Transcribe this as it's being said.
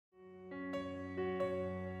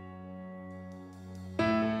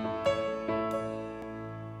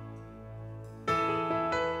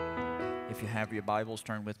have your Bibles,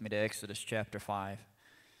 turn with me to Exodus chapter 5.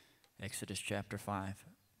 Exodus chapter 5.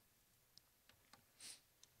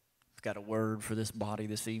 I've got a word for this body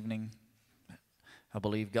this evening. I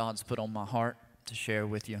believe God's put on my heart to share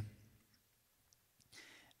with you.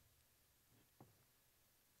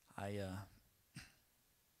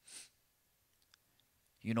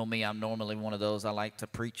 You know me, I'm normally one of those, I like to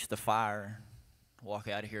preach the fire, walk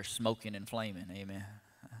out of here smoking and flaming, amen.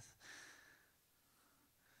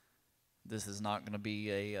 This is not going to be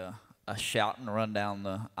a shout and run down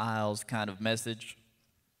the aisles kind of message,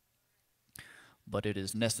 but it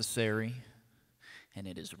is necessary and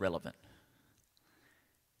it is relevant.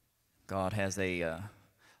 God has a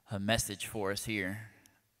message for us here.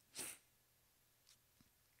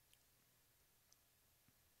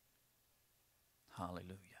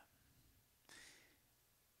 Hallelujah.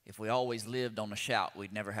 If we always lived on a shout,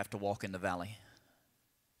 we'd never have to walk in the valley.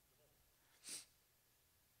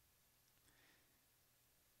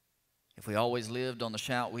 If we always lived on the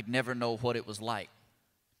shout, we'd never know what it was like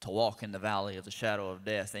to walk in the valley of the shadow of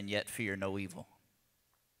death and yet fear no evil.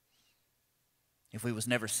 If we was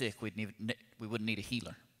never sick, we wouldn't need a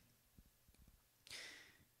healer.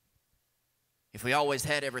 If we always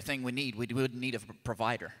had everything we need, we wouldn't need a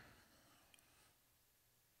provider.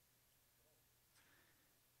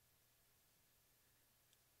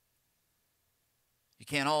 You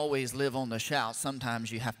can't always live on the shout.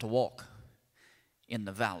 Sometimes you have to walk in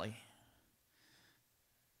the valley.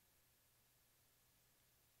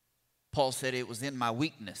 Paul said it was in my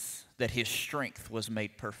weakness that his strength was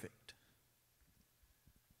made perfect.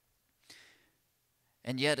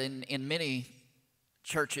 And yet in many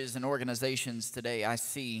churches and organizations today, I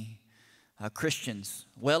see Christians,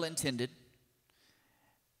 well-intended,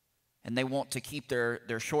 and they want to keep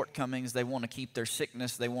their shortcomings, they want to keep their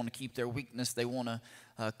sickness, they want to keep their weakness, they want to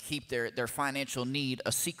keep their financial need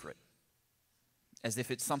a secret, as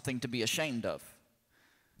if it's something to be ashamed of.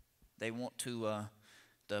 They want to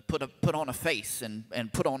put on a face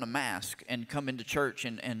and put on a mask and come into church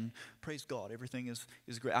and praise God, everything is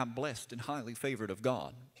great. I'm blessed and highly favored of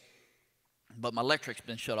God. But my electric's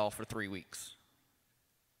been shut off for 3 weeks.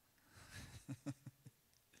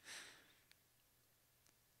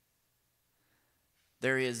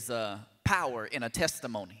 There is power in a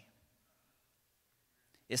testimony.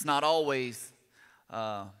 It's not always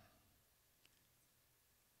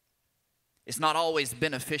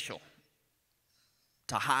beneficial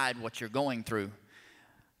to hide what you're going through,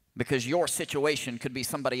 because your situation could be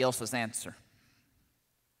somebody else's answer.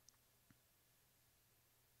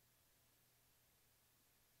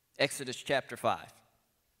 Exodus chapter 5.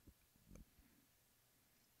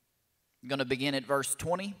 I'm going to begin at verse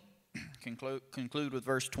 20, conclude with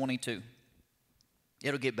verse 22.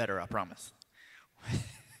 It'll get better, I promise.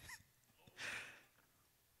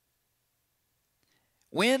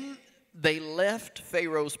 When they left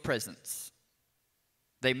Pharaoh's presence,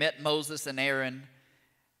 they met Moses and Aaron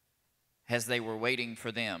as they were waiting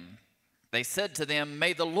for them. They said to them,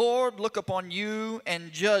 "May the Lord look upon you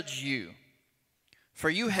and judge you.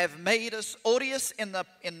 For you have made us odious in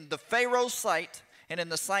the Pharaoh's sight and in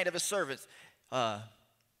the sight of his servants." That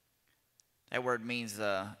word means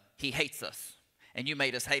he hates us. And you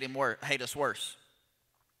made us hate us worse.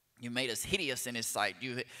 You made us hideous in his sight.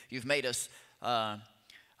 You've made us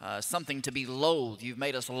something to be loathed. You've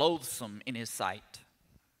made us loathsome in his sight.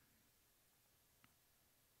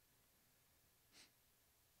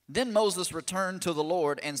 Then Moses returned to the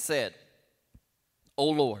Lord and said, "O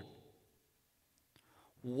Lord,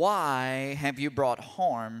 why have you brought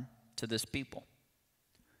harm to this people?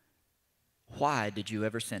 Why did you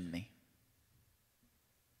ever send me?"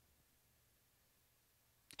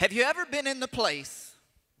 Have you ever been in the place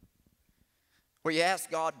where you ask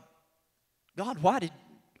God, why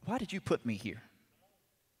did you put me here?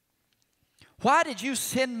 Why did you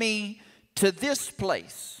send me to this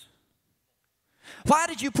place? Why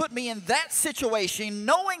did you put me in that situation,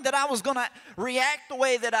 knowing that I was going to react the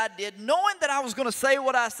way that I did, knowing that I was going to say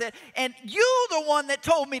what I said, and you the one that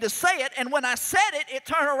told me to say it, and when I said it, it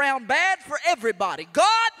turned around bad for everybody.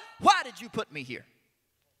 God, why did you put me here?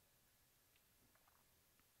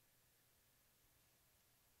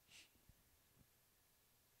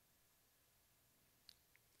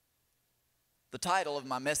 The title of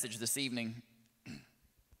my message this evening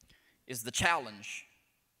is The Challenge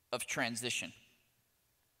of Transition.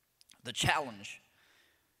 The challenge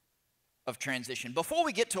of transition. Before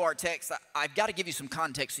we get to our text, I've got to give you some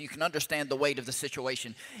context so you can understand the weight of the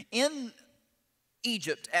situation. In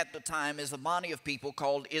Egypt at the time is a body of people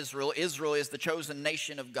called Israel. Israel is the chosen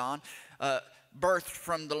nation of God. birthed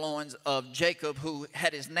from the loins of Jacob, who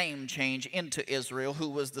had his name changed into Israel, who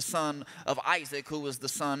was the son of Isaac, who was the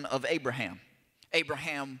son of Abraham.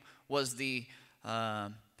 Abraham was the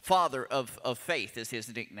father of faith, is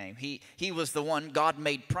his nickname. He was the one God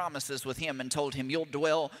made promises with him and told him, you'll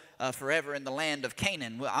dwell forever in the land of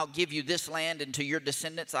Canaan. Well, I'll give you this land and to your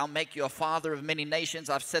descendants. I'll make you a father of many nations.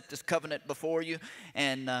 I've set this covenant before you.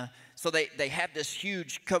 And so they have this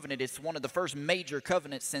huge covenant. It's one of the first major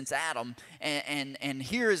covenants since Adam. And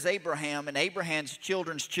here is Abraham and Abraham's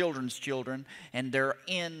children's children's children, and they're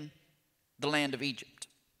in the land of Egypt.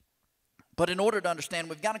 But in order to understand,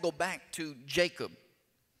 we've got to go back to Jacob,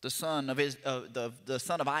 the son of the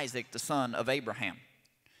son of Isaac, the son of Abraham.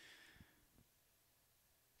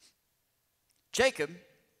 Jacob,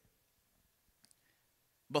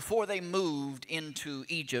 before they moved into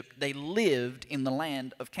Egypt, they lived in the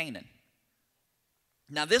land of Canaan.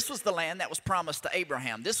 Now, this was the land that was promised to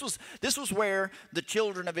Abraham. This was where the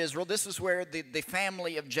children of Israel, this is where the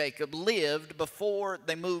family of Jacob lived before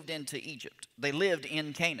they moved into Egypt. They lived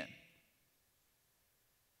in Canaan.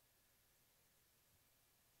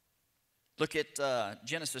 Look at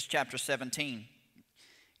Genesis chapter 17.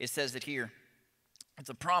 It says it here. It's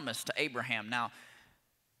a promise to Abraham. Now,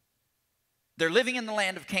 they're living in the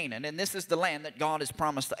land of Canaan, and this is the land that God has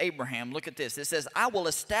promised to Abraham. Look at this. It says, I will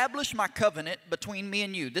establish my covenant between me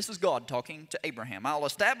and you. This is God talking to Abraham. I'll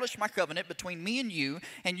establish my covenant between me and you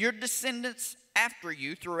and your descendants after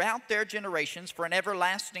you throughout their generations for an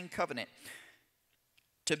everlasting covenant.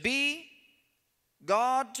 To be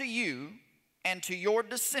God to you and to your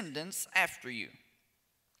descendants after you.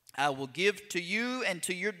 I will give to you and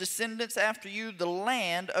to your descendants after you the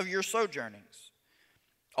land of your sojournings,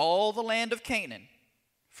 all the land of Canaan,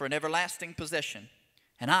 for an everlasting possession,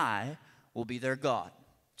 and I will be their God.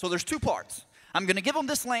 So there's two parts. I'm going to give them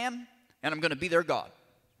this land, and I'm going to be their God.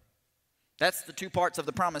 That's the two parts of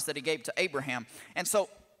the promise that he gave to Abraham. And so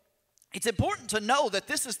it's important to know that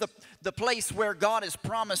this is the place where God has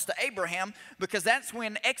promised to Abraham, because that's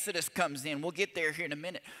when Exodus comes in. We'll get there here in a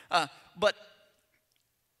minute. But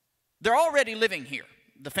they're already living here,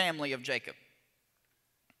 the family of Jacob.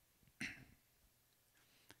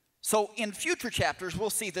 So in future chapters, we'll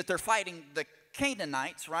see that they're fighting the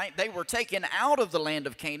Canaanites, right? They were taken out of the land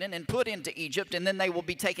of Canaan and put into Egypt, and then they will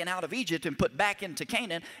be taken out of Egypt and put back into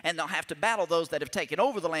Canaan, and they'll have to battle those that have taken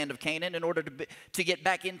over the land of Canaan in order to get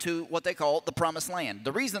back into what they call the promised land.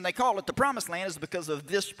 The reason they call it the promised land is because of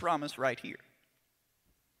this promise right here.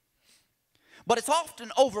 But it's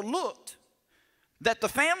often overlooked that the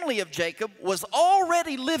family of Jacob was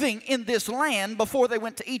already living in this land before they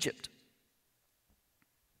went to Egypt.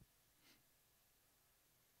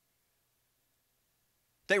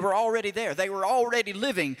 They were already there. They were already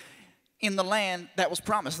living in the land that was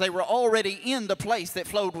promised. They were already in the place that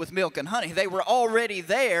flowed with milk and honey. They were already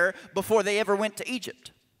there before they ever went to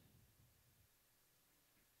Egypt.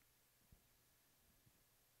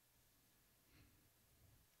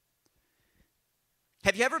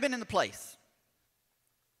 Have you ever been in the place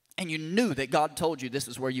and you knew that God told you this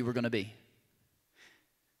is where you were going to be?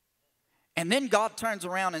 And then God turns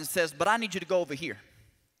around and says, but I need you to go over here.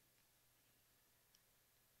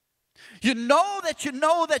 You know that you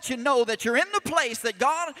know that you know that you're in the place that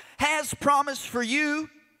God has promised for you,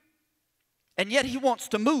 and yet he wants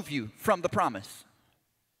to move you from the promise.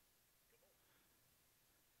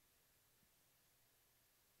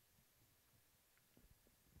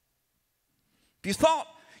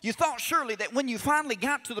 You thought surely that when you finally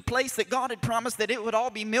got to the place that God had promised that it would all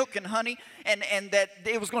be milk and honey, and that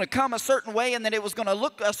it was going to come a certain way, and that it was going to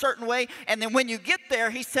look a certain way, and then when you get there,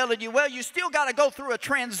 he's telling you, well, you still got to go through a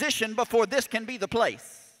transition before this can be the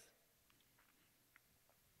place.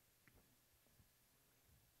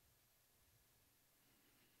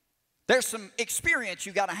 There's some experience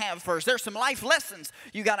you got to have first. There's some life lessons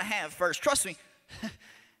you got to have first. Trust me,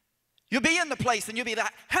 you'll be in the place and you'll be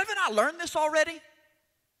like, haven't I learned this already?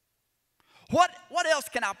 What else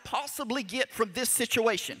can I possibly get from this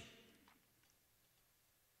situation?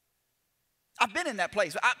 I've been in that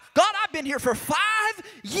place. God, I've been here for 5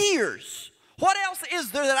 years. What else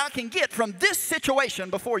is there that I can get from this situation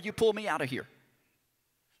before you pull me out of here?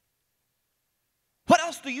 What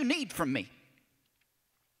else do you need from me?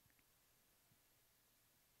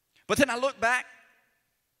 But then I look back.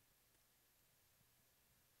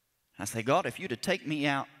 I say, God, if you'd have taken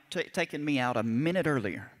me out a minute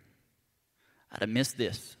earlier, I'd have missed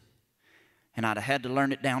this, and I'd have had to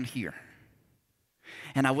learn it down here.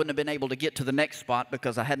 And I wouldn't have been able to get to the next spot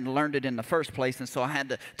because I hadn't learned it in the first place, and so I had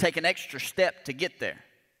to take an extra step to get there.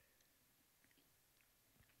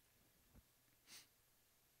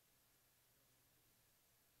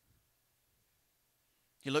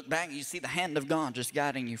 You look back and you see the hand of God just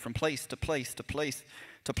guiding you from place to place to place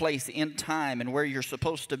to place in time and where you're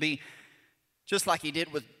supposed to be, just like he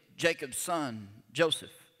did with Jacob's son,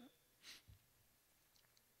 Joseph.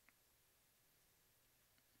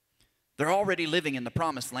 They're already living in the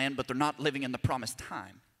promised land, but they're not living in the promised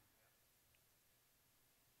time.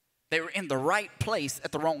 They were in the right place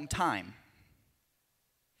at the wrong time.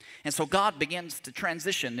 And so God begins to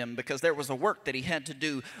transition them because there was a work that he had to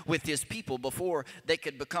do with his people before they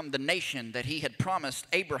could become the nation that he had promised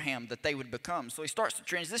Abraham that they would become. So he starts to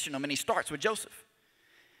transition them, and he starts with Joseph.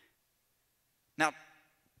 Now,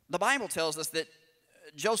 the Bible tells us that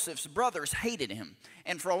Joseph's brothers hated him.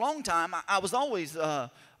 And for a long time, I was always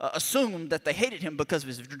assumed that they hated him because of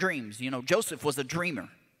his dreams. You know, Joseph was a dreamer.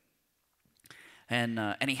 And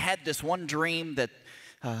he had this one dream that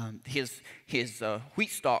his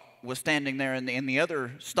wheat stalk was standing there, and the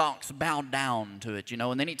other stalks bowed down to it, you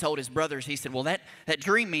know. And then he told his brothers, he said, well, that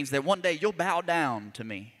dream means that one day you'll bow down to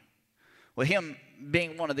me. Well, him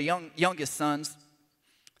being one of the youngest sons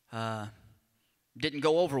didn't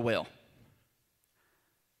go over well.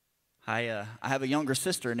 I have a younger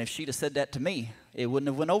sister, and if she'd have said that to me, it wouldn't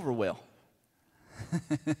have went over well.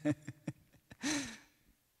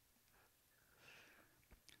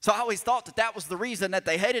 So I always thought that that was the reason that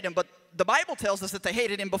they hated him, but the Bible tells us that they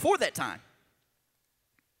hated him before that time.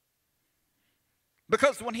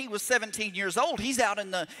 Because when he was 17 years old, he's out in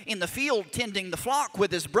the field tending the flock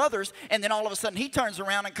with his brothers, and then all of a sudden he turns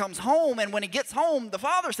around and comes home, and when he gets home, the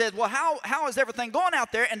father says, well, how is everything going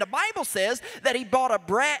out there? And the Bible says that he brought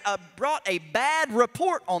a bad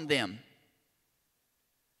report on them.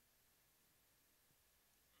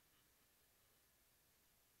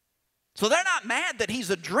 So they're not mad that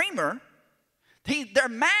he's a dreamer. They're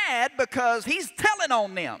mad because he's telling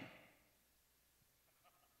on them.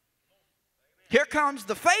 Here comes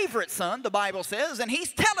the favorite son, the Bible says, and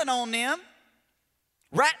he's telling on them,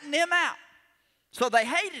 ratting them out. So they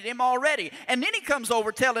hated him already. And then he comes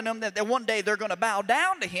over telling them that one day they're going to bow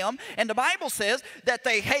down to him. And the Bible says that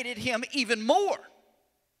they hated him even more.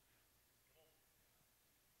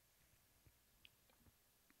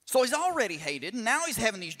 So he's already hated, and now he's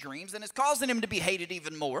having these dreams, and it's causing him to be hated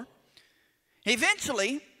even more.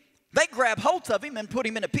 Eventually, they grab hold of him and put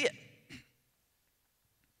him in a pit.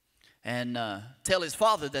 And tell his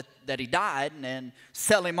father that he died, and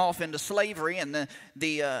sell him off into slavery. And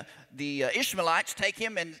the Ishmaelites take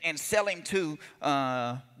him and sell him to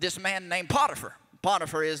this man named Potiphar.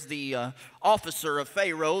 Potiphar is the officer of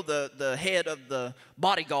Pharaoh, the head of the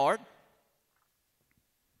bodyguard.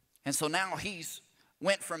 And so now he's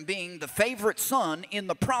went from being the favorite son in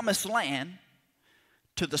the promised land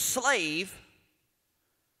to the slave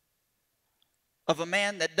of a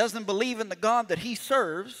man that doesn't believe in the God that he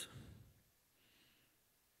serves,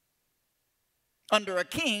 under a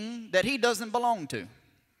king that he doesn't belong to.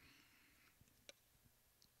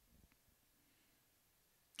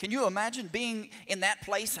 Can you imagine being in that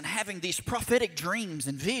place and having these prophetic dreams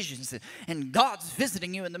and visions, and God's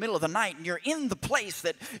visiting you in the middle of the night, and you're in the place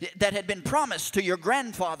that had been promised to your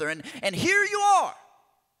grandfather, and here you are,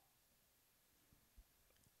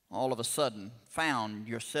 all of a sudden found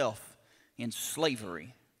yourself in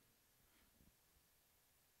slavery.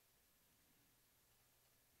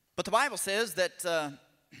 But the Bible says that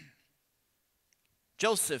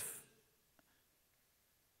Joseph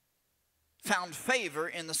found favor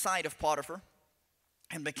in the sight of Potiphar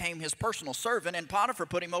and became his personal servant, and Potiphar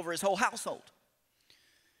put him over his whole household.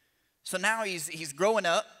 So now he's growing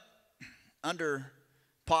up under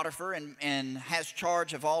Potiphar and has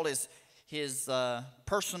charge of all his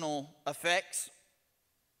personal effects.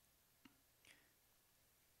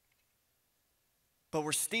 But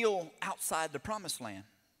we're still outside the promised land.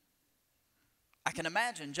 I can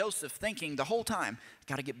imagine Joseph thinking the whole time,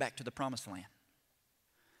 got to get back to the promised land.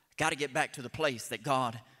 Got to get back to the place that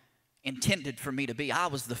God intended for me to be. I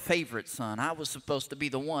was the favorite son. I was supposed to be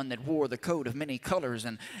the one that wore the coat of many colors,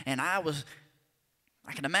 and I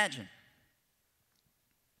can imagine.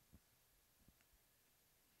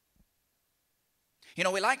 You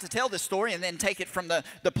know, we like to tell this story and then take it from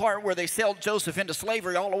the part where they sell Joseph into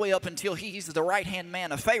slavery all the way up until he's the right-hand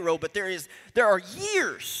man of Pharaoh, but there are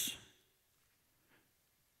years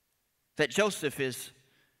that Joseph is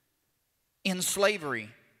in slavery.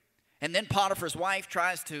 And then Potiphar's wife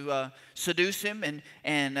tries to seduce him,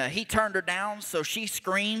 and he turned her down, so she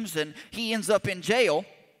screams, and he ends up in jail.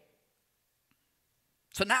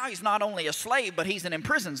 So now he's not only a slave, but he's an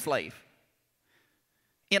imprisoned slave.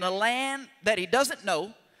 In a land that he doesn't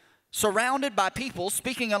know, surrounded by people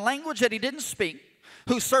speaking a language that he didn't speak,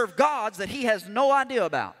 who serve gods that he has no idea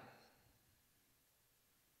about.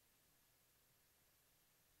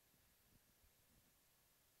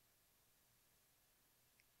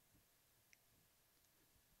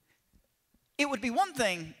 it would be one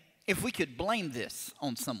thing if we could blame this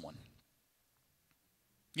on someone.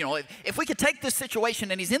 You know, if we could take this situation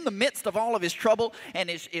and he's in the midst of all of his trouble and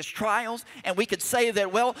his trials, and we could say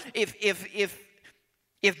that, well, if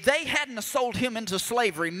they hadn't have sold him into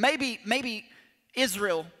slavery, maybe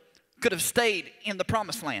Israel could have stayed in the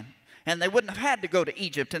promised land. And they wouldn't have had to go to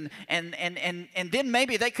Egypt. And then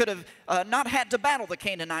maybe they could have not had to battle the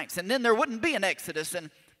Canaanites. And then there wouldn't be an Exodus. And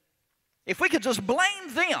if we could just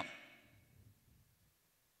blame them.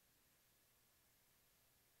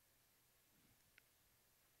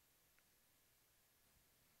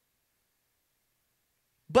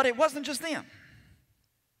 But it wasn't just them.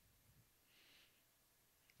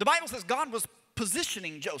 The Bible says God was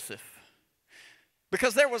positioning Joseph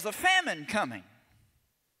because there was a famine coming.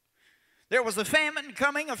 There was a famine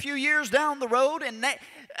coming a few years down the road, and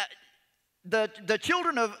the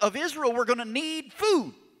children of Israel were going to need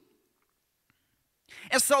food.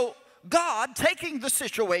 And so God, taking the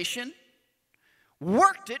situation,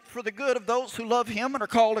 worked it for the good of those who love him and are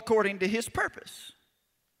called according to his purpose.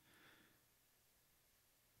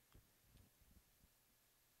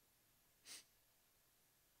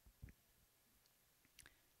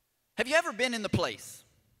 Have you ever been in the place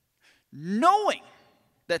knowing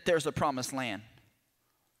that there's a promised land,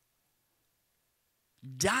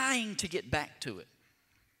 dying to get back to it?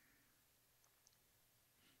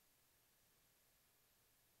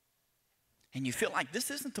 And you feel like this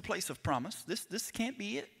isn't the place of promise. This can't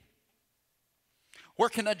be it.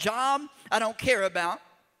 Working a job I don't care about,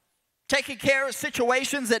 taking care of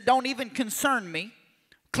situations that don't even concern me,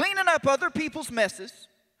 cleaning up other people's messes.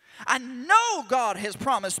 I know God has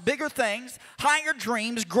promised bigger things, higher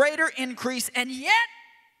dreams, greater increase, and yet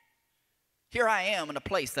here I am in a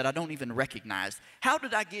place that I don't even recognize. How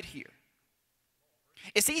did I get here?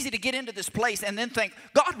 It's easy to get into this place and then think,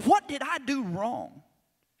 God, what did I do wrong?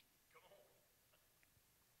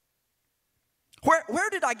 Where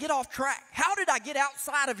did I get off track? How did I get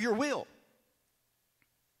outside of your will?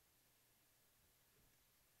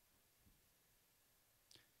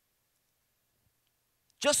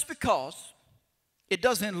 Just because it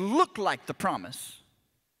doesn't look like the promise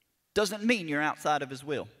doesn't mean you're outside of his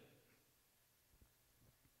will.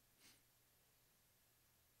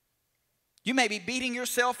 You may be beating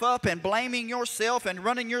yourself up and blaming yourself and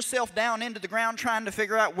running yourself down into the ground trying to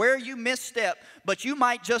figure out where you misstepped, but you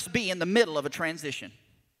might just be in the middle of a transition.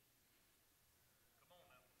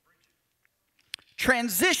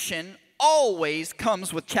 Transition always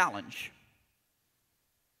comes with challenge.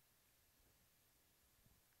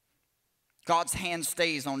 God's hand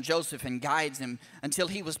stays on Joseph and guides him until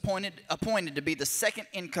he was appointed to be the second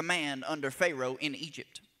in command under Pharaoh in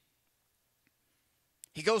Egypt.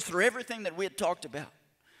 He goes through everything that we had talked about.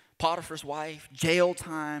 Potiphar's wife, jail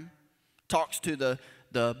time, talks to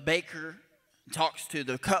the baker, talks to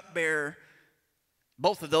the cupbearer.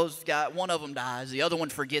 Both of those guys, one of them dies, the other one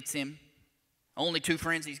forgets him. Only two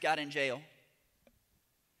friends he's got in jail.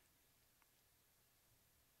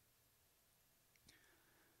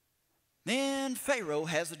 Then Pharaoh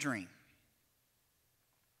has a dream.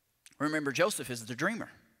 Remember, Joseph is the dreamer.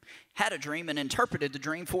 Had a dream and interpreted the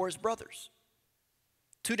dream for his brothers.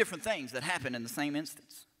 Two different things that happen in the same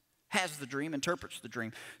instance. Has the dream, interprets the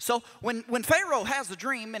dream. So when Pharaoh has a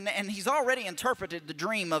dream and he's already interpreted the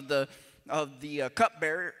dream of the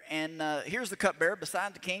cupbearer, and here's the cupbearer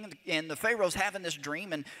beside the king, and the Pharaoh's having this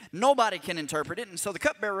dream and nobody can interpret it. And so the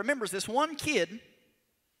cupbearer remembers this one kid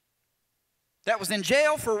that was in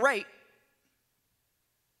jail for rape.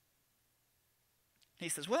 He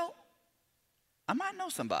says, well, I might know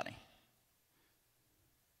somebody.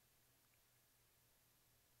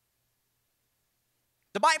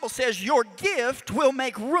 The Bible says your gift will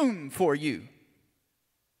make room for you.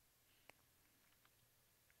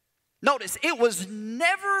 Notice, it was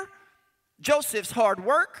never Joseph's hard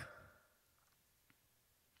work.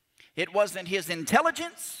 It wasn't his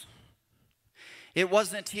intelligence. It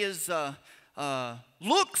wasn't his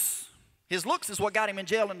looks. His looks is what got him in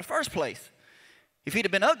jail in the first place. If he'd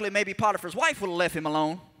have been ugly, maybe Potiphar's wife would have left him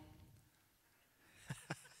alone.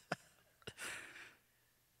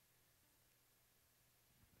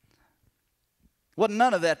 Wasn't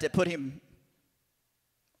none of that put him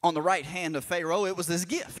on the right hand of Pharaoh. It was his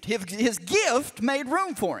gift. His gift made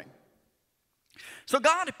room for him. So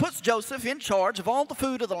God puts Joseph in charge of all the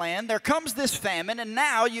food of the land. There comes this famine, and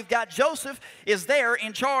now you've got Joseph is there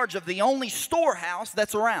in charge of the only storehouse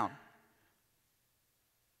that's around.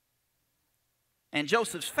 And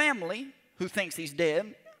Joseph's family, who thinks he's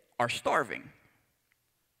dead, are starving.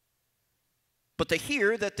 But they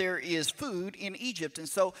hear that there is food in Egypt, and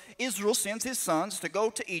so Israel sends his sons to go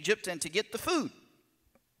to Egypt and to get the food.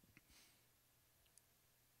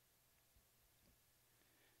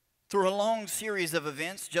 Through a long series of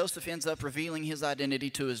events, Joseph ends up revealing his identity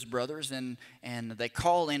to his brothers, and they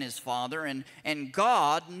call in his father. And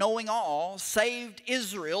God, knowing all, saved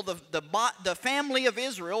Israel, the family of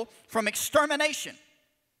Israel, from extermination.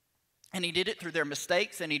 And he did it through their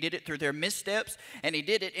mistakes, and he did it through their missteps, and he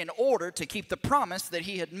did it in order to keep the promise that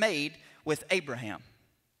he had made with Abraham.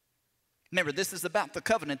 Remember, this is about the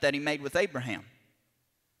covenant that he made with Abraham.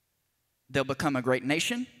 They'll become a great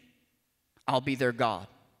nation. I'll be their God.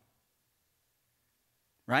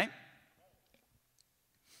 Right?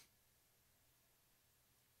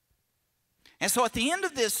 And so at the end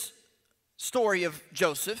of this story of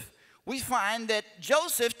Joseph, we find that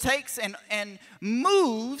Joseph takes and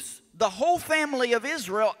moves the whole family of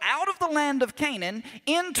Israel out of the land of Canaan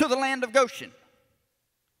into the land of Goshen,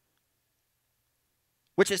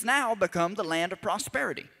 which has now become the land of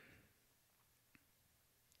prosperity.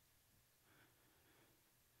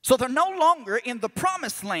 So they're no longer in the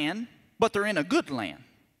promised land, but they're in a good land.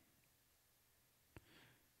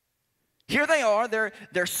 Here they are,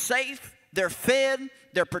 they're safe, they're fed,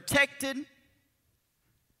 they're protected.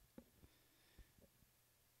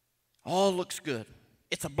 All looks good.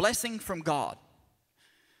 It's a blessing from God.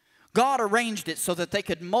 God arranged it so that they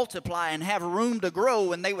could multiply and have room to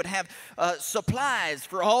grow, and they would have supplies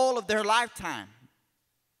for all of their lifetime.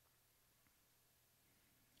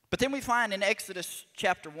 But then we find in Exodus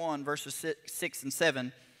chapter 1, verses 6 and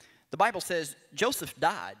 7, the Bible says Joseph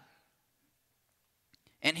died,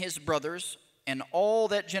 and his brothers, and all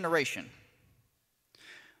that generation.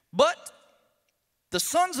 But the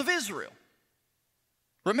sons of Israel,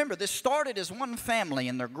 remember, this started as one family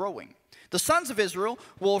and they're growing. The sons of Israel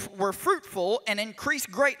were fruitful and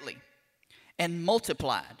increased greatly and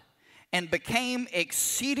multiplied and became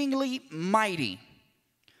exceedingly mighty,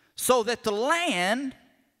 so that the land,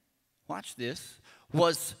 watch this,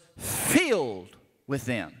 was filled with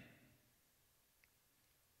them.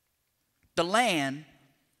 The land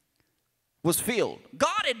was filled.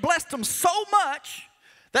 God had blessed them so much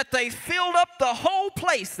that they filled up the whole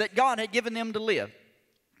place that God had given them to live.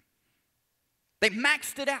 They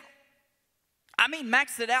maxed it out. I mean,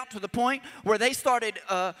 maxed it out to the point where they started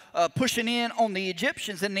pushing in on the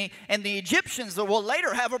Egyptians. And the Egyptians will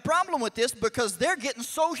later have a problem with this because they're getting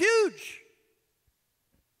so huge.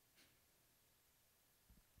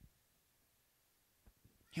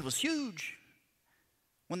 It was huge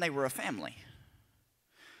when they were a family.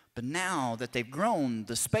 But now that they've grown,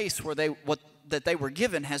 the space that they were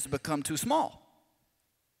given has become too small.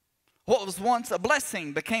 What was once a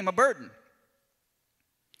blessing became a burden.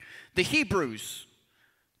 The Hebrews,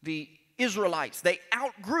 the Israelites, they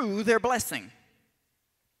outgrew their blessing.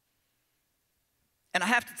 And I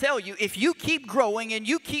have to tell you, if you keep growing and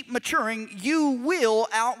you keep maturing, you will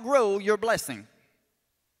outgrow your blessing.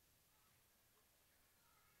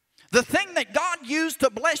 The thing that God used to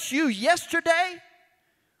bless you yesterday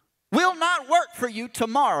will not work for you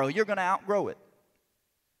tomorrow. You're going to outgrow it.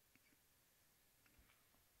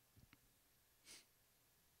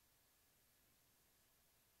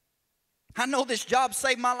 I know this job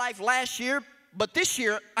saved my life last year, but this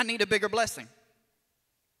year I need a bigger blessing.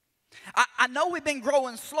 I know we've been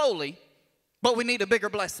growing slowly, but we need a bigger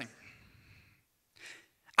blessing.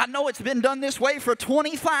 I know it's been done this way for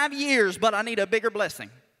 25 years, but I need a bigger blessing.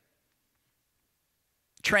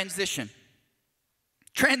 Transition.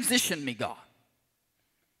 Transition me, God.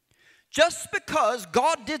 Just because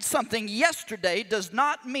God did something yesterday does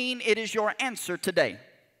not mean it is your answer today.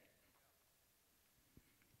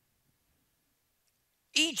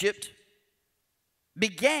 Egypt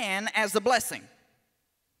began as a blessing.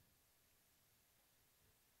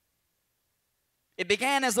 It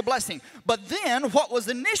began as a blessing. But then what was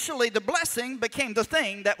initially the blessing became the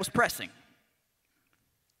thing that was pressing.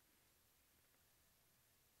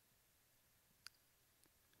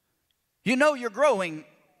 You know you're growing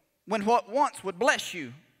when what once would bless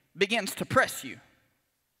you begins to press you.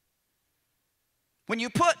 When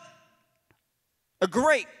you put a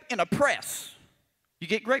grape in a press, you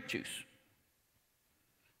get grape juice.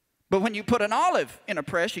 But when you put an olive in a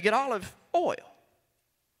press, you get olive oil.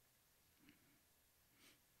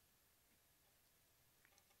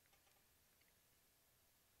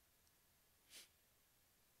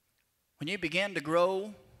 When you begin to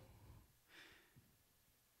grow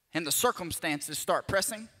and the circumstances start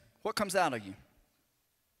pressing, what comes out of you?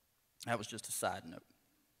 That was just a side note.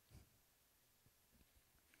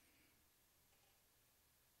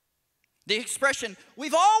 The expression,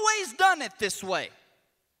 "we've always done it this way,"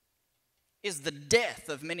 is the death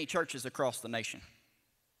of many churches across the nation.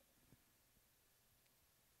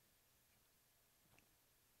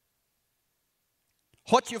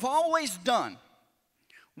 What you've always done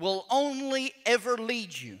will only ever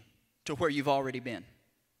lead you to where you've already been.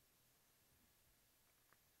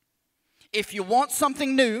 If you want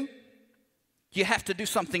something new, you have to do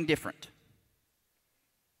something different.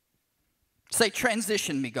 Say,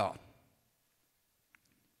 transition me, God.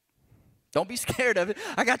 Don't be scared of it.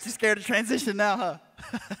 I got you scared of transition now,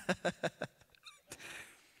 huh?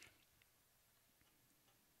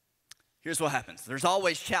 Here's what happens. There's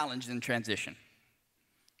always challenge in transition.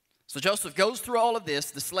 So Joseph goes through all of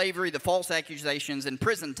this, the slavery, the false accusations, and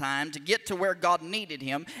prison time to get to where God needed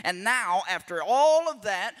him. And now, after all of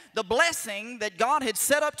that, the blessing that God had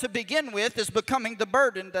set up to begin with is becoming the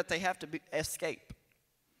burden that they have to escape.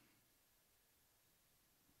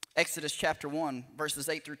 Exodus chapter 1, verses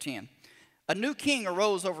 8 through 10. A new king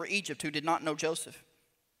arose over Egypt who did not know Joseph.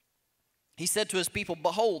 He said to his people,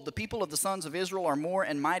 "Behold, the people of the sons of Israel are more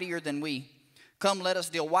and mightier than we. Come, let us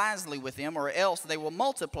deal wisely with them, or else they will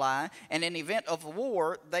multiply, and in event of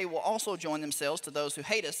war, they will also join themselves to those who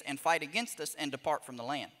hate us and fight against us and depart from the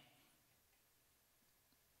land."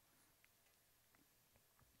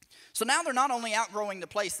 So now they're not only outgrowing the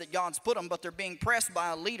place that God's put them, but they're being pressed by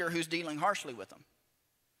a leader who's dealing harshly with them.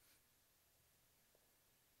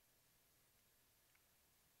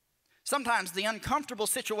 Sometimes the uncomfortable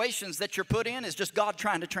situations that you're put in is just God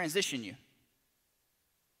trying to transition you.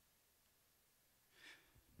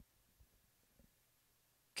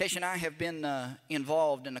 Casey and I have been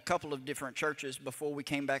involved in a couple of different churches before we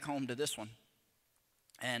came back home to this one.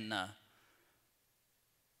 And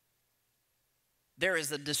there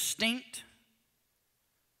is a distinct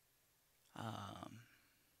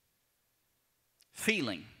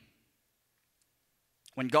feeling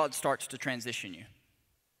when God starts to transition you.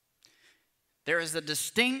 There is a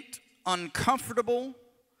distinct, uncomfortable,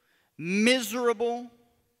 miserable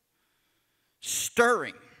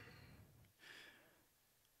stirring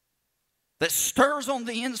that stirs on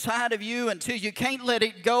the inside of you until you can't let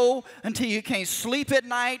it go, until you can't sleep at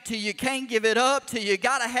night, till you can't give it up, till you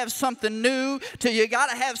got to have something new, till you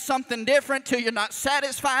got to have something different, till you're not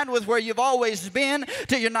satisfied with where you've always been,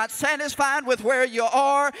 till you're not satisfied with where you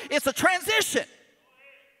are. It's a transition.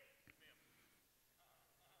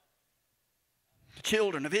 The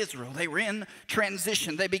children of Israel, they were in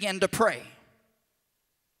transition. They began to pray.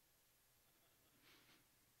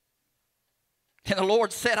 And the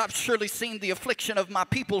Lord said, "I've surely seen the affliction of my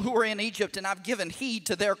people who are in Egypt, and I've given heed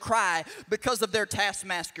to their cry because of their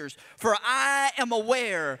taskmasters, for I am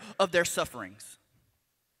aware of their sufferings."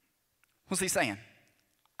 What's he saying?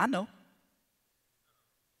 I know.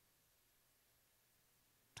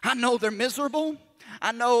 I know they're miserable.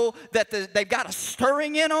 I know that they've got a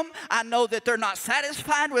stirring in them. I know that they're not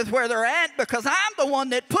satisfied with where they're at because I'm the one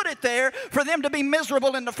that put it there for them to be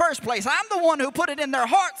miserable in the first place. I'm the one who put it in their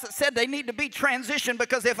hearts that said they need to be transitioned,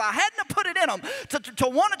 because if I hadn't put it in them to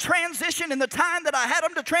want to transition in the time that I had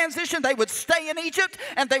them to transition, they would stay in Egypt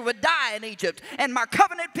and they would die in Egypt. And my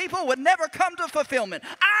covenant people would never come to fulfillment.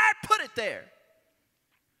 I put it there.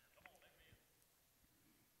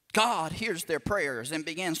 God hears their prayers and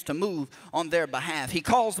begins to move on their behalf. He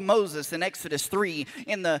calls Moses in Exodus 3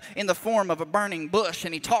 in the form of a burning bush,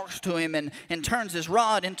 and he talks to him and turns his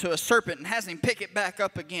rod into a serpent and has him pick it back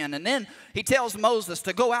up again. And then he tells Moses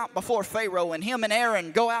to go out before Pharaoh, and him and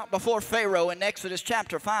Aaron go out before Pharaoh in Exodus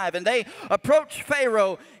chapter 5. And they approach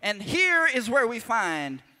Pharaoh, and here is where we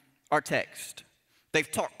find our text. They've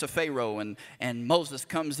talked to Pharaoh, and Moses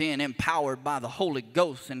comes in empowered by the Holy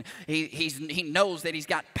Ghost, and he knows that he's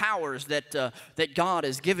got powers that God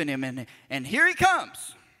has given him, and here he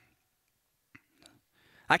comes.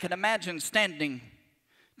 I can imagine standing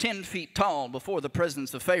 10 feet tall before the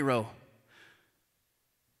presence of Pharaoh.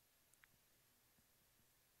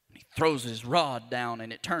 He throws his rod down,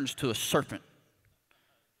 and it turns to a serpent.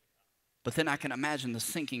 But then I can imagine the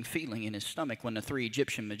sinking feeling in his stomach when the 3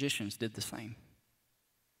 Egyptian magicians did the same.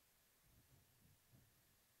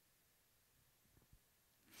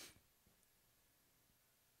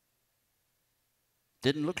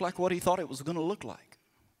 Didn't look like what he thought it was going to look like.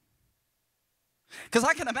 Because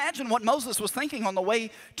I can imagine what Moses was thinking on the way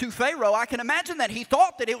to Pharaoh. I can imagine that he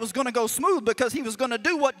thought that it was going to go smooth because he was going to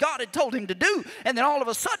do what God had told him to do. And then all of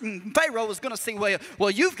a sudden, Pharaoh was going to see, well,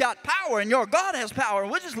 you've got power and your God has power, and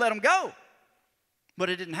we'll just let him go. But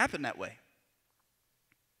it didn't happen that way.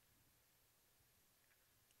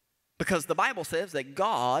 Because the Bible says that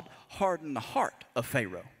God hardened the heart of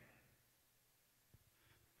Pharaoh.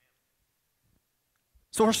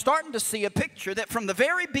 So we're starting to see a picture that from the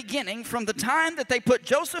very beginning, from the time that they put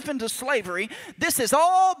Joseph into slavery, this has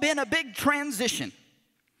all been a big transition.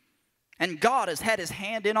 And God has had his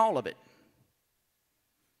hand in all of it.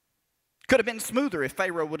 Could have been smoother if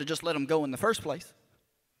Pharaoh would have just let him go in the first place.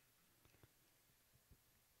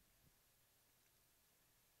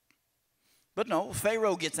 But no,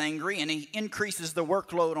 Pharaoh gets angry and he increases the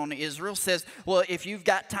workload on Israel, says, well, if you've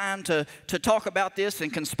got time to talk about this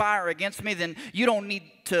and conspire against me, then we don't need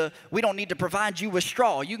to provide you with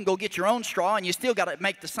straw. You can go get your own straw and you still got to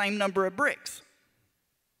make the same number of bricks.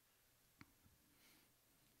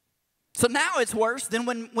 So now it's worse than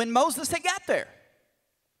when Moses had got there.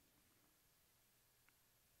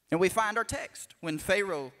 And we find our text.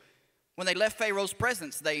 When they left Pharaoh's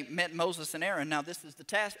presence, they met Moses and Aaron. Now this is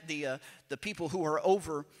the people who are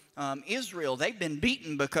over Israel. They've been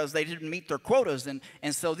beaten because they didn't meet their quotas. And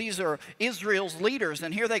so these are Israel's leaders.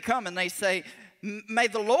 And here they come and they say, may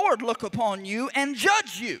the Lord look upon you and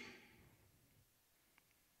judge you.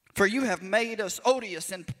 For you have made us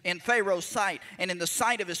odious in Pharaoh's sight and in the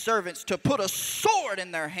sight of his servants to put a sword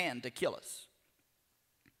in their hand to kill us.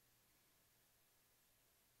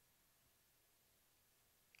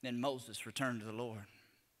 Then Moses returned to the Lord.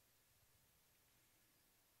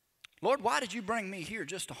 Lord, why did you bring me here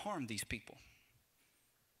just to harm these people?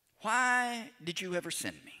 Why did you ever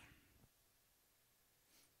send me?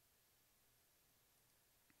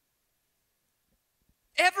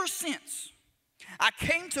 Ever since I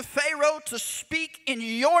came to Pharaoh to speak in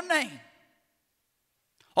your name,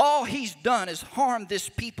 all he's done is harm this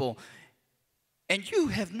people, and you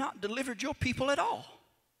have not delivered your people at all.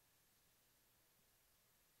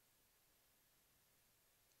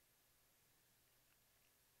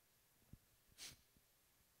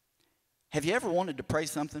 Have you ever wanted to pray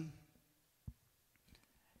something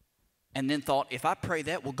and then thought, if I pray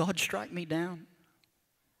that, will God strike me down?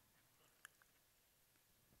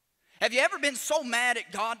 Have you ever been so mad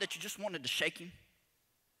at God that you just wanted to shake him?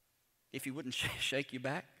 If he wouldn't shake you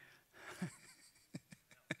back?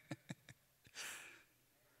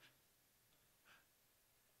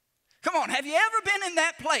 Come on, have you ever been in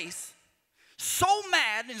that place, so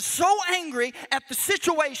mad and so angry at the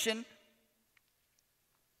situation?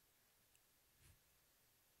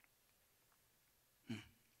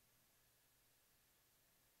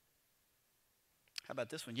 How about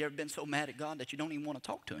this one? You ever been so mad at God that you don't even want to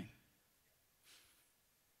talk to him?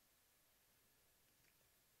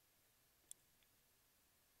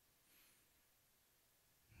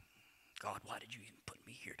 God, why did you even put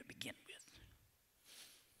me here to begin with?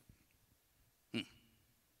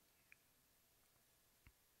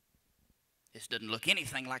 This doesn't look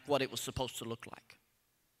anything like what it was supposed to look like.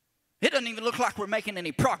 It doesn't even look like we're making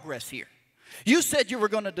any progress here. You said you were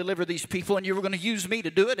going to deliver these people and you were going to use me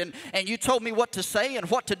to do it, and you told me what to say and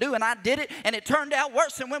what to do, and I did it, and it turned out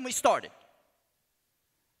worse than when we started.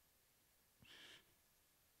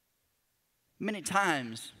 Many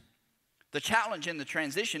times, the challenge in the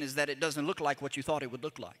transition is that it doesn't look like what you thought it would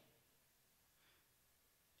look like.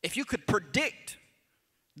 If you could predict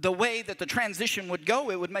the way that the transition would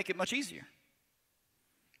go, it would make it much easier.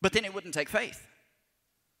 But then it wouldn't take faith.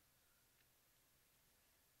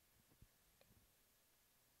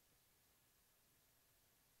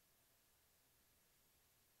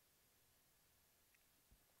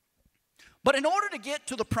 But in order to get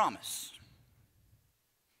to the promise,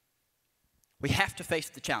 we have to face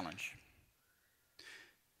the challenge.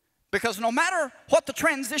 Because no matter what the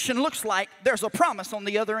transition looks like, there's a promise on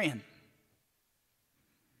the other end.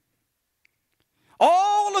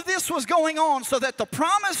 All of this was going on so that the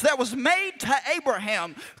promise that was made to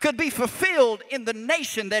Abraham could be fulfilled in the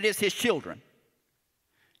nation that is his children.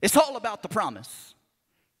 It's all about the promise.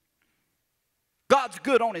 God's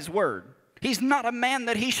good on his word. He's not a man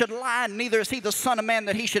that he should lie, neither is he the son of man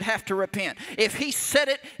that he should have to repent. If he said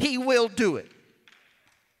it, he will do it.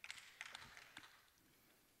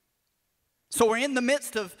 So we're in the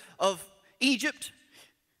midst of Egypt,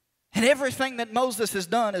 and everything that Moses has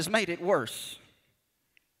done has made it worse.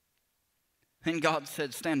 And God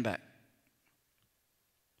said, stand back.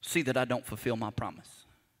 See that I don't fulfill my promise.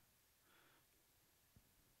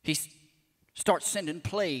 He starts sending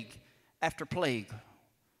plague after plague,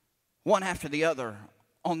 one after the other,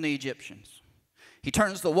 on the Egyptians. He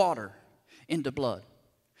turns the water into blood.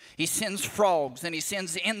 He sends frogs and he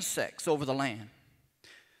sends insects over the land.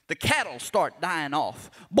 The cattle start dying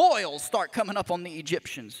off. Boils start coming up on the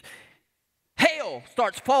Egyptians. Hail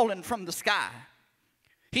starts falling from the sky.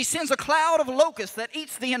 He sends a cloud of locusts that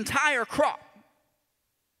eats the entire crop.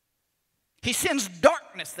 He sends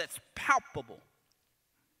darkness that's palpable.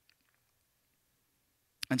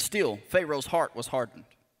 And still, Pharaoh's heart was hardened.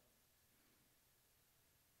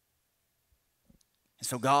 And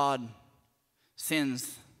so God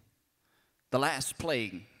sends the last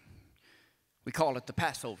plague. We call it the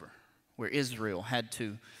Passover, where Israel had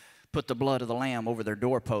to put the blood of the lamb over their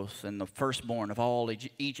doorposts, and the firstborn of all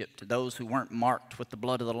Egypt, those who weren't marked with the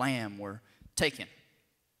blood of the lamb, were taken.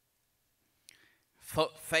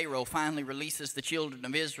 Pharaoh finally releases the children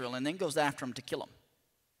of Israel and then goes after them to kill them.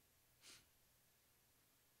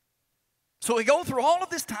 So we go through all of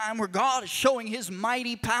this time where God is showing his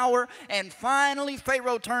mighty power, and finally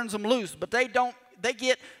Pharaoh turns them loose, but they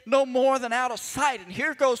get no more than out of sight. And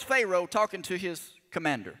here goes Pharaoh talking to his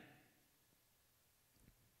commander.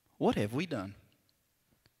 What have we done?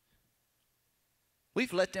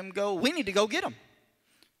 We've let them go. We need to go get them.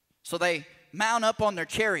 So they mount up on their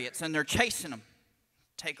chariots and they're chasing them.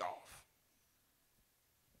 Take off.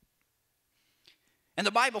 And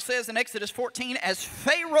the Bible says in Exodus 14, as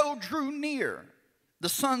Pharaoh drew near, the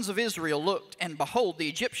sons of Israel looked, and behold, the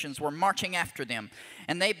Egyptians were marching after them,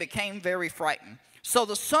 and they became very frightened. So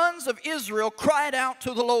the sons of Israel cried out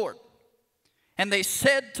to the Lord, and they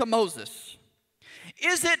said to Moses,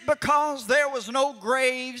 is it because there was no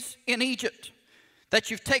graves in Egypt that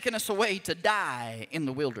you've taken us away to die in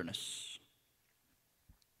the wilderness?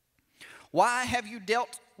 Why have you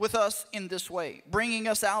dealt with us in this way, bringing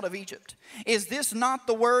us out of Egypt? Is this not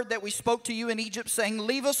the word that we spoke to you in Egypt, saying,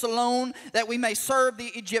 leave us alone that we may serve the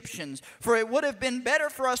Egyptians? For it would have been better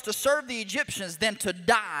for us to serve the Egyptians than to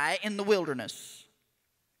die in the wilderness.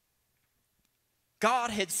 God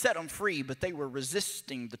had set them free, but they were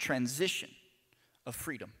resisting the transition of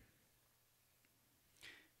freedom.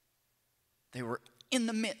 They were in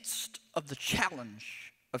the midst of the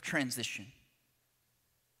challenge of transition.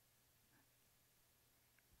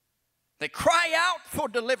 They cry out for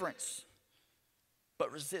deliverance,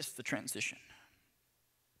 but resist the transition.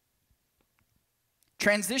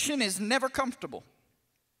 Transition is never comfortable.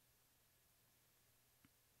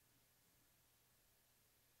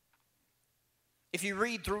 If you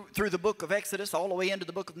read through the book of Exodus all the way into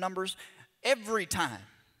the book of Numbers, every time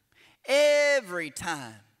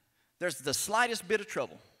there's the slightest bit of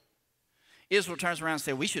trouble, Israel turns around and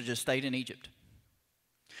says, we should have just stayed in Egypt.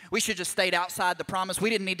 We should have just stayed outside the promise. We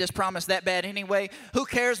didn't need this promise that bad anyway. Who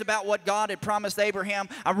cares about what God had promised Abraham?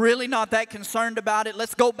 I'm really not that concerned about it.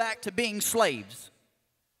 Let's go back to being slaves.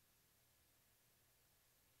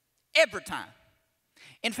 Every time.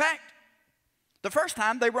 In fact, the first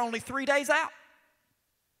time they were only 3 days out.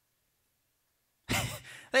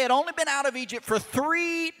 They had only been out of Egypt for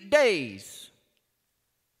 3 days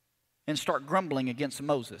and start grumbling against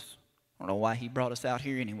Moses. I don't know why he brought us out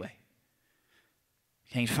here anyway.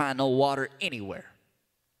 Can't find no water anywhere.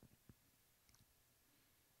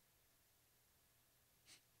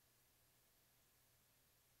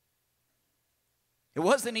 It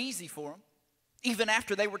wasn't easy for them, even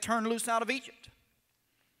after they were turned loose out of Egypt.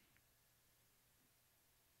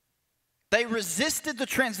 They resisted the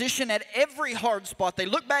transition at every hard spot. They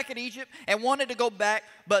looked back at Egypt and wanted to go back,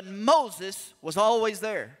 but Moses was always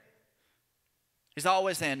there. He's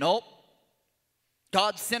always saying, nope,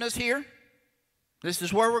 God sent us here. This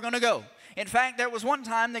is where we're going to go. In fact, there was one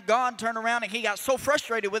time that God turned around and he got so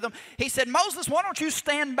frustrated with them. He said, Moses, why don't you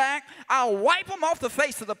stand back? I'll wipe them off the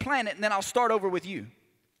face of the planet and then I'll start over with you.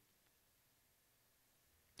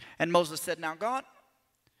 And Moses said, now God,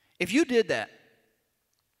 if you did that,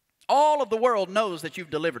 all of the world knows that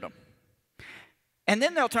you've delivered them. And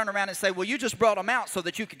then they'll turn around and say, well, you just brought them out so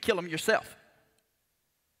that you could kill them yourself.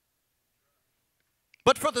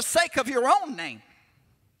 But for the sake of your own name,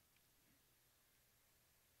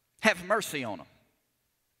 have mercy on them.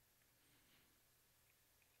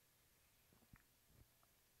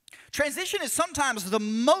 Transition is sometimes the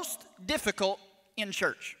most difficult in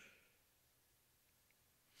church.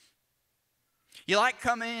 You like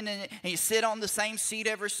come in and you sit on the same seat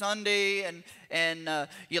every Sunday and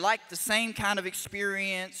you like the same kind of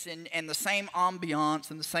experience and the same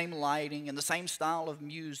ambiance and the same lighting and the same style of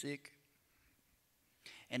music.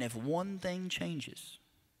 And if one thing changes,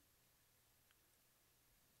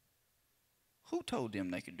 who told them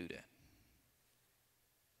they could do that?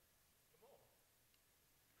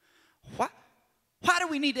 Why do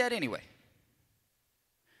we need that anyway?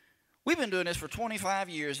 We've been doing this for 25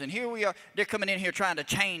 years, and here we are. They're coming in here trying to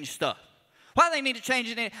change stuff. Why do they need to change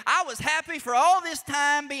it? I was happy for all this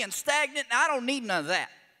time being stagnant, and I don't need none of that.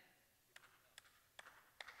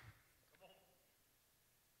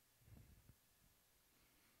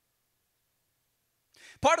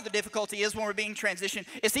 Part of the difficulty is when we're being transitioned,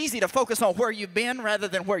 it's easy to focus on where you've been rather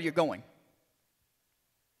than where you're going.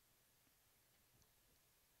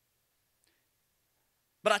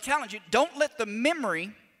 But I challenge you, don't let the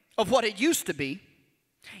memory of what it used to be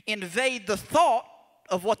invade the thought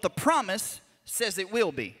of what the promise says it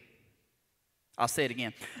will be. I'll say it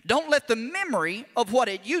again. Don't let the memory of what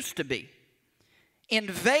it used to be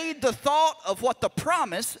invade the thought of what the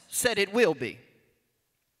promise said it will be.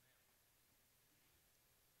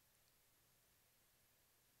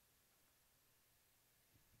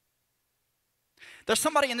 There's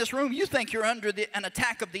somebody in this room, you think you're under an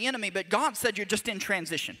attack of the enemy, but God said you're just in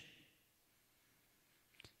transition.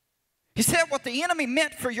 He said what the enemy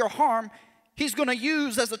meant for your harm, he's going to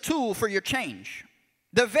use as a tool for your change.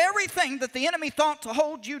 The very thing that the enemy thought to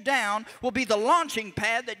hold you down will be the launching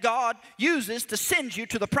pad that God uses to send you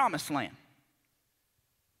to the promised land.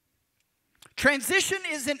 Transition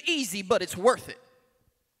isn't easy, but it's worth it.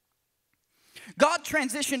 God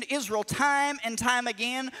transitioned Israel time and time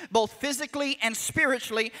again, both physically and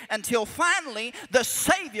spiritually, until finally the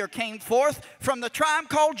Savior came forth from the tribe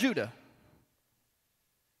called Judah.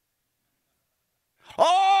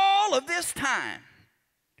 All of this time,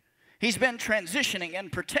 he's been transitioning and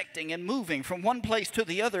protecting and moving from one place to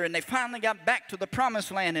the other, and they finally got back to the promised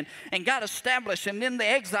land and got established, and then the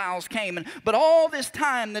exiles came. But all this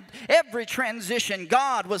time, that every transition,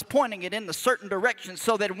 God was pointing it in a certain direction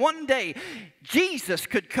so that one day Jesus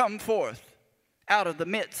could come forth out of the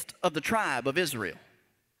midst of the tribe of Israel.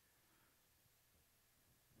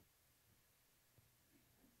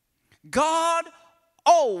 God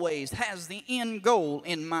always has the end goal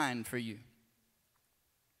in mind for you.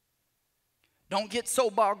 Don't get so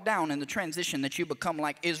bogged down in the transition that you become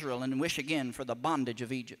like Israel and wish again for the bondage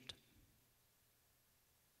of Egypt.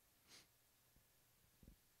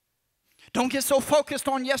 Don't get so focused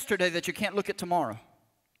on yesterday that you can't look at tomorrow.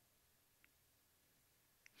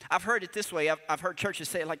 I've heard it this way. I've heard churches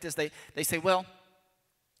say it like this. They say, well,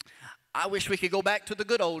 I wish we could go back to the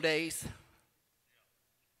good old days.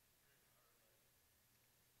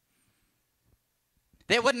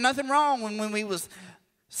 There wasn't nothing wrong when we was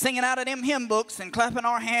singing out of them hymn books and clapping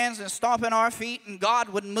our hands and stomping our feet and God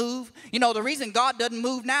wouldn't move. You know, the reason God doesn't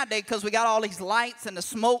move nowadays because we got all these lights and the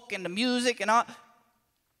smoke and the music and all.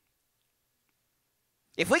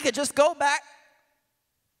 If we could just go back,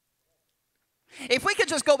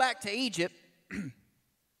 to Egypt,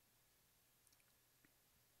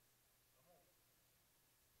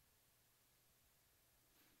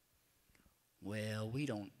 well, we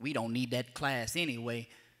don't need that class anyway.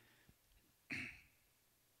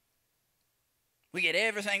 We get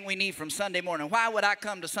everything we need from Sunday morning. Why would I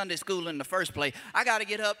come to Sunday school in the first place? I got to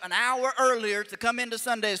get up an hour earlier to come into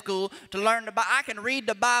Sunday school to learn the Bible. I can read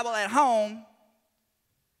the Bible at home.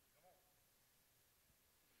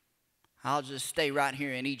 I'll just stay right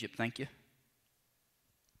here in Egypt, thank you.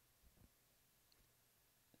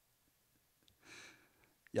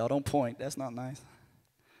 Y'all don't point. That's not nice.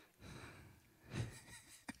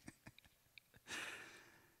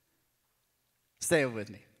 Stay with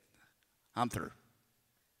me. I'm through.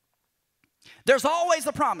 There's always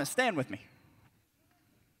a promise. Stand with me.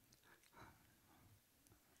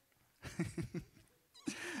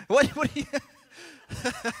 What do you...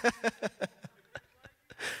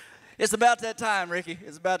 It's about that time, Ricky.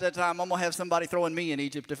 It's about that time. I'm going to have somebody throwing me in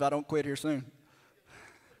Egypt if I don't quit here soon.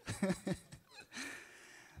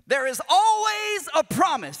 There is always a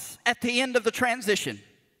promise at the end of the transition.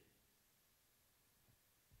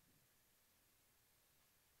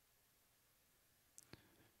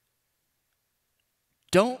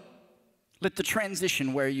 Don't let the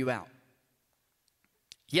transition wear you out.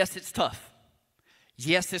 Yes, it's tough.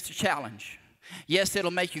 Yes, it's a challenge. Yes,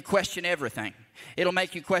 it'll make you question everything. It'll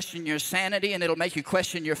make you question your sanity, and it'll make you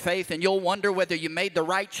question your faith, and you'll wonder whether you made the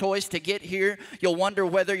right choice to get here. You'll wonder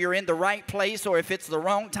whether you're in the right place or if it's the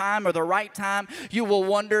wrong time or the right time. You will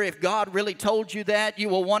wonder if God really told you that. You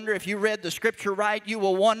will wonder if you read the scripture right. You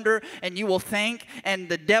will wonder and you will think, and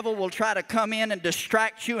the devil will try to come in and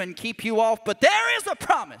distract you and keep you off. But there is a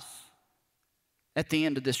promise at the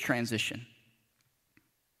end of this transition.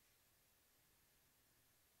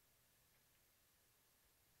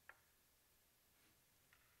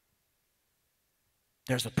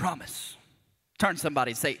 There's a promise. Turn to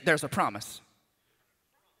somebody and say, there's a promise.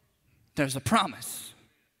 There's a promise.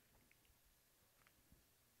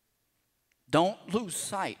 Don't lose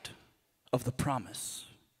sight of the promise.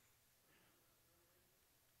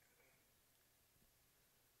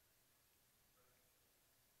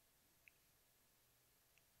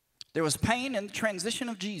 There was pain in the transition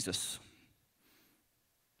of Jesus.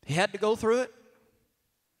 He had to go through it.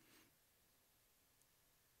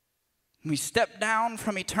 He stepped down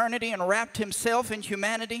from eternity and wrapped himself in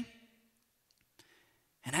humanity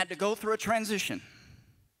and had to go through a transition.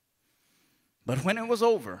 But when it was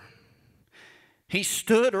over, he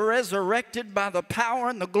stood resurrected by the power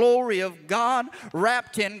and the glory of God,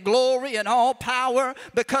 wrapped in glory and all power,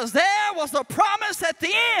 because there was a promise at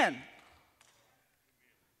the end.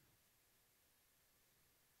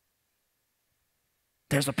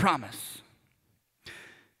 There's a promise.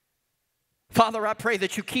 Father, I pray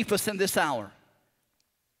that you keep us in this hour.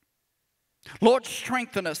 Lord,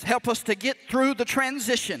 strengthen us. Help us to get through the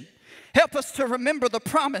transition. Help us to remember the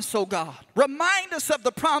promise, oh God. Remind us of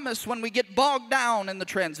the promise when we get bogged down in the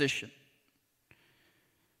transition.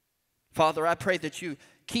 Father, I pray that you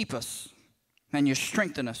keep us and you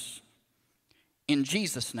strengthen us. In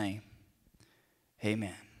Jesus' name,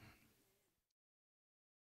 amen.